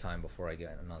little bit of time before I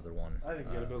get another one. I think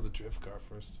you got to build a drift car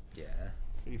first. Yeah.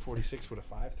 E46 with a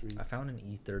 5.3. I found an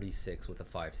E36 with a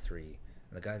 5.3, and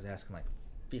the guy's asking like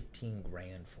 $15,000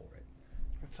 for it.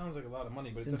 It sounds like a lot of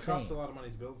money, but it costs a lot of money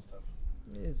to build stuff.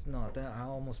 It's not that. I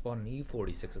almost bought an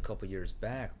E46 a couple years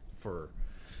back for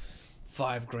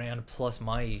 $5,000 plus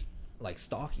my like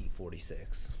stock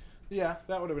E46. Yeah,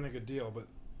 that would have been a good deal, but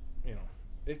you know,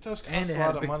 it does cost a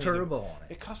lot of money. Turbo on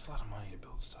it. It costs a lot of money to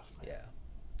build stuff. Man. Yeah.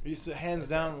 It's hands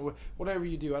down. Whatever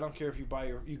you do, I don't care if you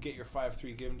get your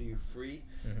 5.3 given to you free.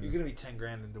 Mm-hmm. You're gonna be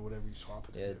 $10,000 into whatever you swap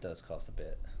it. Yeah, it does cost a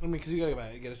bit. I mean, because you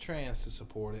gotta get a trans to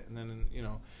support it, and then you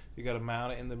know you gotta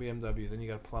mount it in the BMW. Then you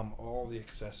gotta plumb all the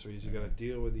accessories. You gotta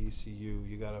deal with the ECU.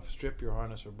 You gotta strip your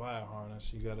harness or buy a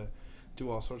harness. You gotta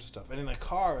do all sorts of stuff. And in a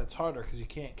car, it's harder because you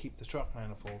can't keep the truck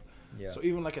manifold. Yeah. So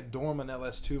even like a Dorman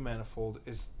LS2 manifold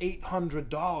is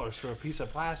 $800 for a piece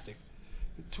of plastic.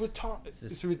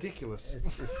 It's ridiculous.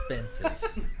 It's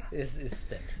expensive. It's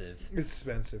expensive. It's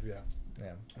expensive, yeah.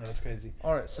 Yeah. That's crazy.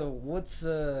 All right, so what's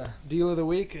deal of the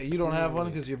week? You don't have one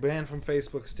because you're banned from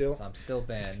Facebook still. So I'm still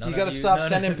banned. You got to stop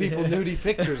sending people nudie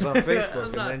pictures on Facebook.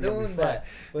 I'm not doing that.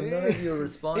 But none of you are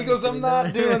responding. He goes, "I'm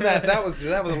not doing that." That was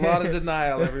a lot of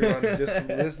denial. Everyone, just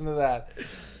listen to that.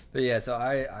 But yeah, so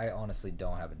I honestly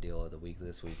don't have a deal of the week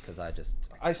this week because I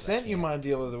sent you my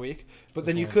deal of the week, but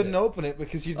then you couldn't open it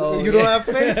because you don't have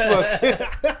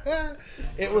Facebook.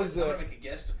 It was. I'm gonna make a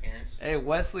guest appearance. Hey,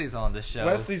 Wesley's on the show.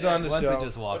 Wesley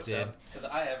just walked in because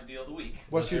I have a deal of the week.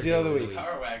 What's your deal of the week?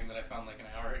 Power wagon that I found like an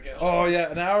hour ago. Oh yeah,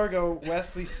 an hour ago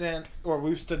Wesley sent, or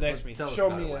we stood next to me. Show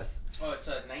me it. Oh, it's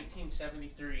a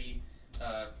 1973,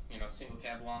 single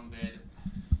cab long bed.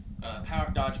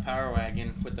 Dodge Power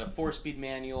Wagon with a 4-speed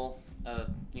manual,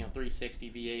 360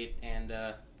 V8, and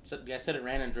so I said it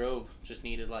ran and drove. Just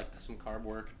needed like some carb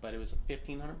work, but it was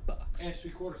 $1,500. And it's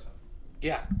 3/4 ton.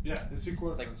 Yeah, it's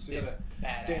 3/4 ton. So it's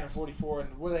badass. Dana 44,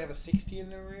 and where they have a 60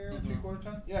 in the rear, 3/4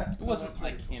 ton. Yeah, it wasn't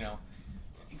like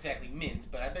exactly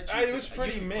mint, but I bet you it was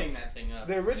pretty mint. That thing up.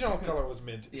 The original color was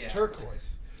mint. It's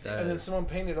turquoise, and then someone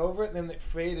painted over it, and then it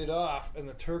faded off, and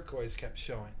the turquoise kept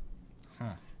showing.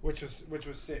 Which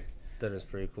was sick. That is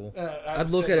pretty cool.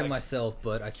 I'd look at it myself,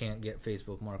 but I can't get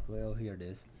Facebook mark. Oh, here it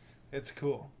is. It's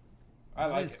cool. I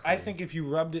like it. Cool. I think if you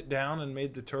rubbed it down and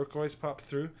made the turquoise pop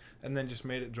through, and then just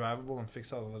made it drivable and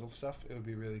fixed all the little stuff, it would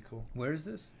be really cool. Where is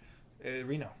this?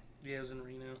 Reno. Yeah, it was in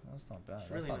Reno. That's not bad.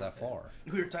 That's really not that far.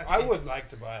 We were talking. I would like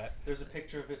to buy it. There's a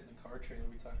picture of it in the car trailer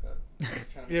we talked about.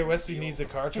 Yeah, Wesley needs a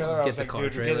car trailer. I was like,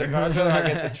 dude, get the car trailer. I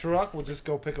get the truck. We'll just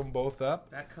go pick them both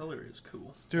up. That color is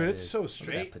cool. Dude, it's so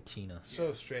straight. That patina.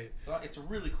 So straight. It's a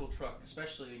really cool truck,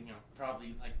 especially,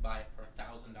 probably like buy it for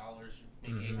 $1,000,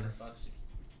 maybe $800.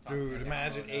 Dude,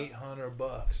 imagine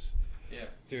 $800. Yeah,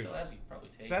 dude. So as you probably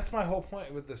take. That's my whole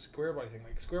point with the square body thing.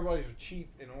 Like, square bodies are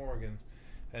cheap in Oregon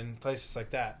and places like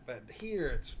that, but here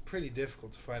it's pretty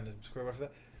difficult to find a square body for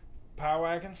that. Power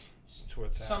wagons, that's where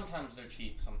it's at. Sometimes they're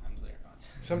cheap, sometimes they're not.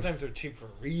 Sometimes they're cheap for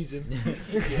a reason.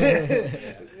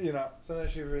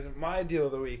 Sometimes cheap for a reason. My deal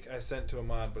of the week I sent to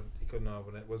Ahmad, but he couldn't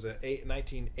open it. Was a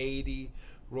 1980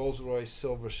 Rolls-Royce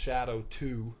Silver Shadow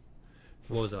 2.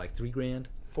 What was it, like $3,000?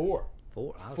 $4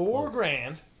 close.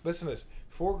 $4,000. Listen to this.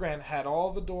 $4,000, had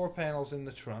all the door panels in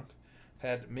the trunk,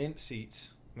 had mint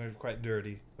seats. They're quite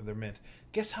dirty, but they're mint.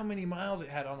 Guess how many miles it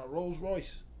had on a Rolls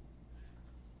Royce?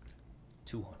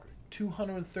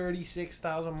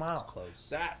 236,000 miles.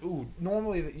 Close.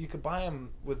 Normally you could buy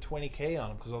them with 20K on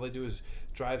them because all they do is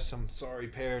drive some sorry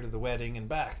pair to the wedding and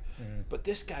back. But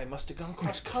this guy must have gone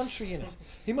cross country in it.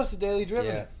 He must have daily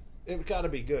driven it. It got to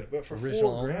be good. But for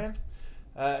 $4,000,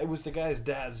 it was the guy's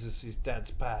dad's. His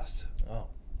dad's passed. Oh.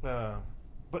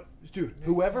 But dude,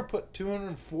 whoever put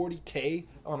 240K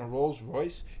on a Rolls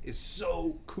Royce is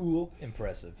so cool.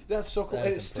 Impressive. That's so cool.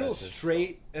 And it's still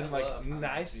straight and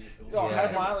nice. High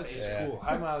mileage is cool.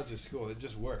 High mileage is cool. It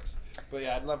just works. But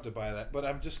yeah, I'd love to buy that. But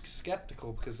I'm just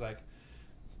skeptical because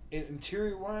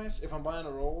interior wise, if I'm buying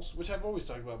a Rolls, which I've always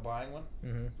talked about buying one,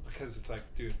 because it's like,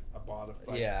 dude, I bought a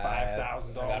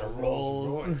 $5,000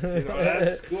 Rolls Royce.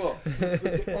 That's cool.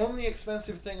 But the only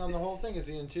expensive thing on the whole thing is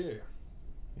the interior.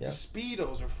 Yeah. The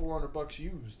Speedos are $400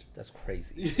 used. That's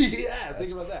crazy.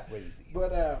 Think about that. Crazy.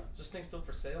 But is this thing still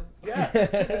for sale? Yeah,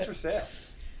 it's for sale.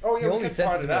 Oh yeah, you only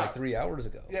sent it to me like 3 hours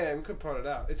ago. Yeah, we could part it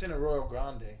out. It's in a Royal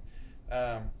Grande.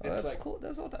 It's that's cool.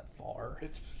 That's not that far.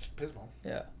 It's Pismo.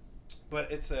 Yeah,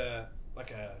 but it's a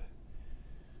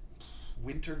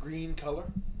winter green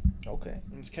color. Okay.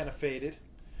 And it's kind of faded.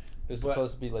 It was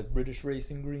supposed to be like British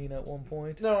racing green at one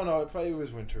point. No, it probably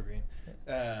was winter green.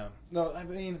 No, I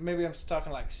mean maybe I'm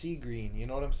talking like sea green. You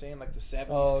know what I'm saying? Like the 70s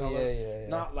color. Yeah.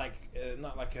 Not like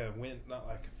a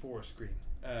forest green.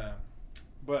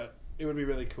 But it would be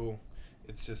really cool.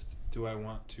 It's just, do I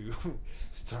want to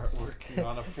start working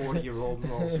on a 40-year-old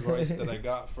Rolls Royce that I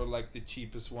got for like the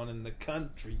cheapest one in the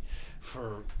country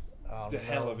for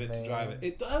hell of it to drive it?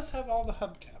 It does have all the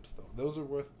hubcaps though. Those are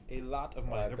worth a lot of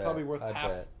money. They're probably worth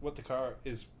half what the car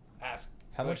is asked.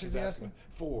 How much is he asking?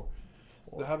 4.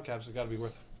 The hubcaps have got to be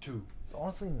worth 2. It's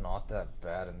honestly not that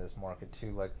bad in this market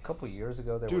too. Like a couple years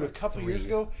ago, a couple years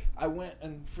ago, I went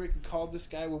and freaking called this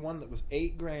guy with one that was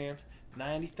 $8,000,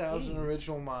 90,000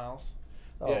 original miles.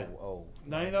 Yeah.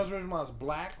 90,000 original miles,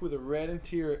 black with a red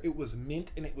interior. It was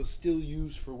mint and it was still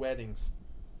used for weddings.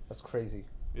 That's crazy.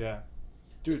 Yeah.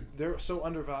 Dude, they're so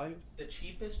undervalued. The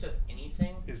cheapest of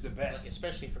anything is the best. Like,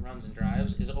 especially if it runs and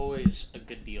drives, is always a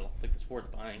good deal. Like, it's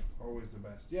worth buying. Always the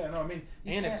best. Yeah, no, I mean...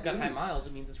 And if it's got high miles,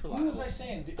 it means it's reliable. Who was I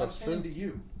saying? I was saying to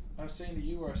you, or I was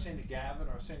saying to Gavin,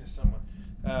 or I was saying to someone,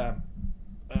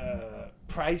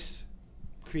 price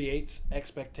creates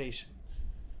expectation.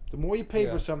 The more you pay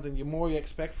for something, the more you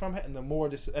expect from it, and the more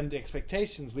and the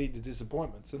expectations lead to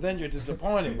disappointment. So then you're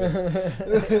disappointed.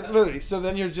 Literally. So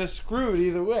then you're just screwed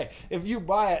either way. If you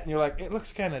buy it and you're like, it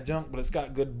looks kind of junk, but it's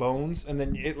got good bones, and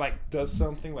then it like does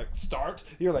something like start,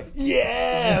 you're like,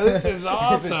 yeah, this is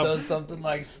awesome. If it does something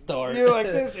like start, you're like,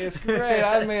 this is great.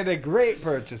 I made a great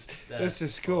purchase. This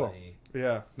is cool. Funny.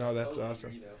 Yeah, no, that's totally awesome.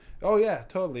 Agree, oh yeah,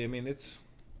 totally. I mean, it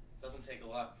doesn't take a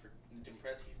lot to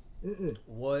impress you.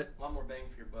 What? A lot more bang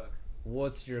for your buck.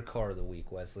 What's your car of the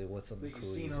week, Wesley? What's something that cool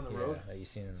you've seen on the road? That you've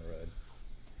seen on the road?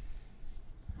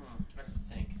 I have to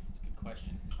think. It's a good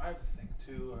question. I have to think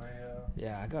too.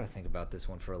 I got to think about this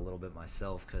one for a little bit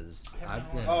myself because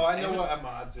I've been. Oh, I know what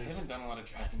Ahmad's is. I haven't done a lot of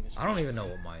driving this week. I don't even know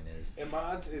what mine is.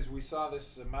 Ahmad's is, we saw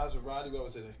this Maserati. What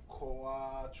was it? A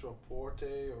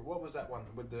Quattroporte, or what was that one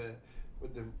with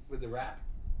the wrap?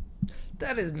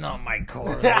 That is not my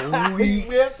car of we the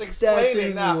week. have to explain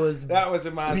it now. That was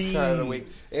Ahmad's big. car of the week.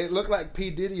 It looked like P.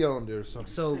 Diddy owned it or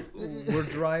something. So we're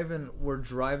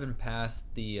driving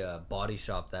past the body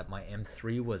shop that my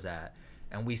M3 was at,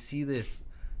 and we see this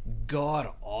god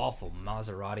awful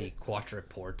Maserati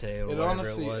Quattroporte or whatever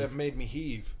honestly, it was. It made me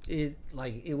heave. It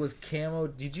was camo.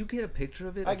 Did you get a picture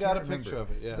of it? I got a picture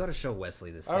of it. Yeah, you got to show Wesley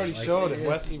this. I already showed him.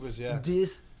 Wesley was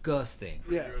disgusting.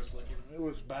 Yeah, it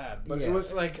was bad, but it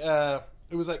was like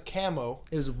camo.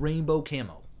 It was rainbow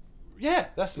camo. Yeah,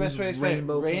 that's the best way to explain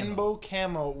it. Rainbow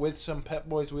camo with some Pep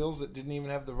Boys wheels that didn't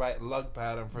even have the right lug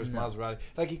pattern for his Maserati.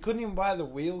 Like, he couldn't even buy the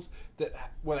wheels that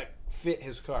fit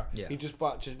his car. Yeah. He just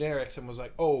bought generics and was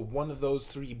like, oh, one of those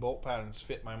 3 bolt patterns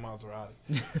fit my Maserati.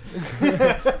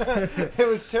 It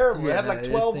was terrible. It had like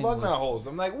 12 lug nut holes.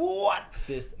 I'm like, what?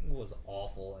 This thing was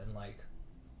awful, and like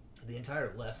the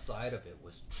entire left side of it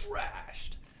was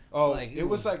trashed. Oh, like, it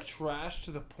was like trash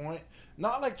to the point,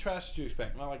 not like trash that you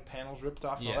expect, not like panels ripped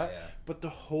off and all that, but the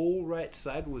whole right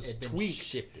side was tweaked,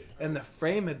 shifted, and the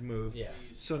frame had moved,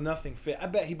 so nothing fit. I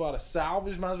bet he bought a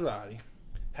salvage Maserati,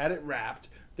 had it wrapped,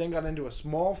 then got into a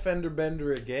small fender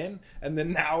bender again, and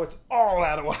then now it's all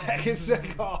out of whack. It's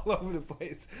like all over the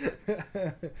place.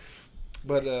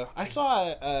 But I saw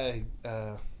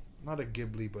not a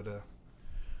Ghibli, but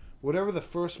whatever the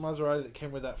first Maserati that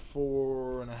came with that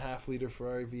 4.5 liter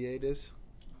Ferrari V8 is.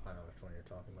 I know which one you're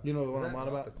talking about. You know the one I'm on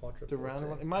about? The round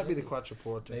one? It might be the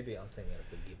Quattroporte. Maybe I'm thinking of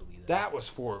the Ghibli. That was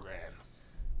 $4,000.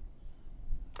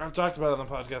 I've talked about it on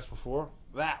the podcast before.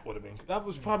 That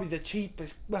was probably the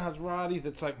cheapest Maserati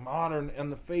that's like modern on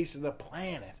the face of the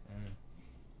planet.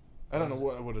 I don't know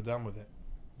what I would have done with it.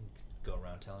 Go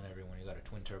around telling everyone you got a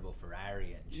twin turbo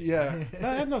Ferrari engine. Yeah. No,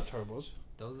 I had no turbos.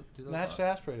 Do those Matched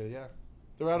aspirated, yeah.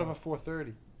 They're out of a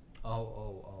 430.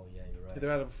 Oh, yeah, you're right.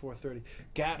 They're out of a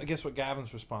 430. Guess what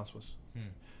Gavin's response was?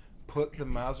 Put the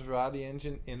Maserati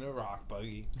engine in a rock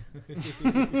buggy.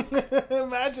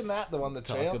 Imagine that, the one the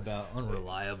trail. Talk about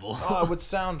unreliable. Oh, it would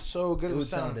sound so good. It would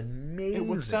sound amazing. It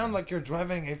would sound like you're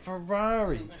driving a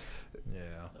Ferrari.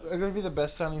 Yeah. They're going to be the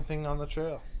best sounding thing on the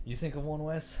trail. You think of one,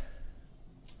 Wes?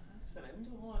 I said I didn't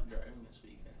do a lot of driving this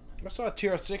week. I saw a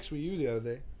TR6 with you the other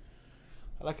day.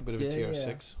 I like a bit of a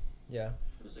TR6. Yeah.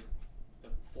 It was like the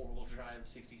 4-wheel drive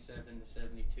 67 to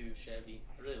 72 Chevy.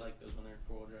 I really like those when they're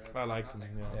 4-wheel drive. I like them,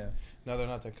 yeah. No, they're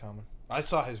not that common. I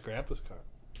saw his grandpa's car.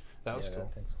 That was cool.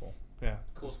 That thing's cool. Yeah.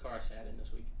 Coolest car I sat in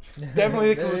this week.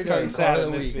 Definitely the coolest car you sat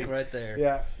in this week. Right there.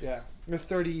 Yeah, yeah. You're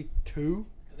 32?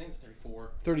 I think it's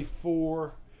 34.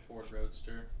 34. Ford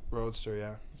Roadster. Roadster,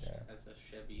 yeah. That's a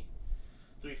Chevy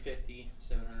 350,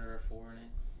 700 R4 in it.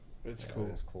 It's cool.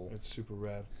 It's cool. It's super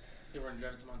rad. They were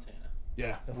driving to Montana.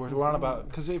 Yeah, we're on about,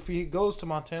 because if he goes to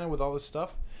Montana with all this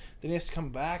stuff, then he has to come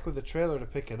back with a trailer to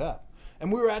pick it up.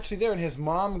 And we were actually there, and his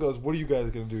mom goes, "What are you guys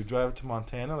gonna do? Drive it to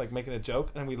Montana?" Like making a joke.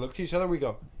 And we looked at each other. We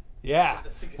go, Yeah,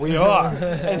 we are.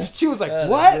 And she was like,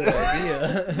 what?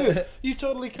 Dude, you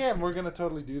totally can. We're going to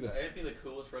totally do that. It'd be the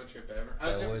coolest road trip ever.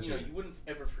 You wouldn't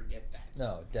ever forget that.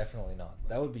 No, definitely not.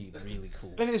 That would be really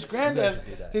cool. And his granddad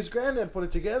put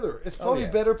it together. It's probably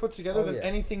better put together than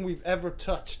anything we've ever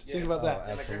touched. Yeah. Think about that.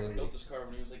 And my grandpa built this car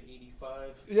when he was like 85.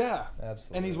 Yeah.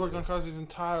 Absolutely. And he's worked on cars his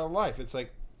entire life. It's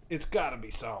like, it's got to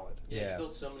be solid. Yeah, he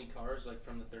built so many cars like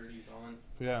from the 30s on.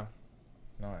 Yeah.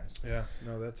 Nice. Yeah.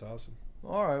 No, that's awesome.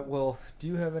 All right. Well, do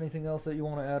you have anything else that you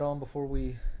want to add on before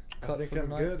we cut? I think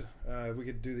I'm good. We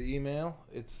could do the email.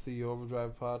 It's the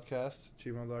Overdrive Podcast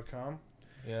 @gmail.com.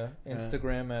 Yeah.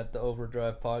 Instagram at the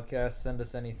Overdrive Podcast. Send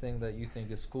us anything that you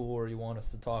think is cool or you want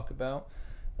us to talk about.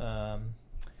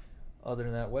 Other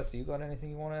than that, Wesley, you got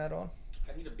anything you want to add on?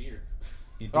 I need a beer.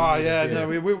 No,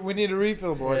 we need a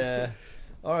refill, boys. Yeah.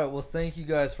 All right, well, thank you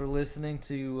guys for listening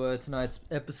to tonight's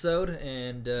episode,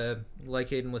 and like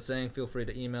Hayden was saying, feel free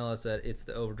to email us at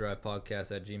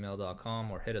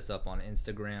itstheoverdrivepodcast@gmail.com or hit us up on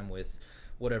Instagram with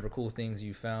whatever cool things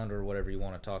you found or whatever you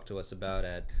want to talk to us about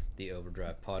at the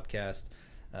Overdrive Podcast.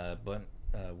 But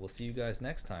we'll see you guys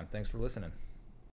next time. Thanks for listening.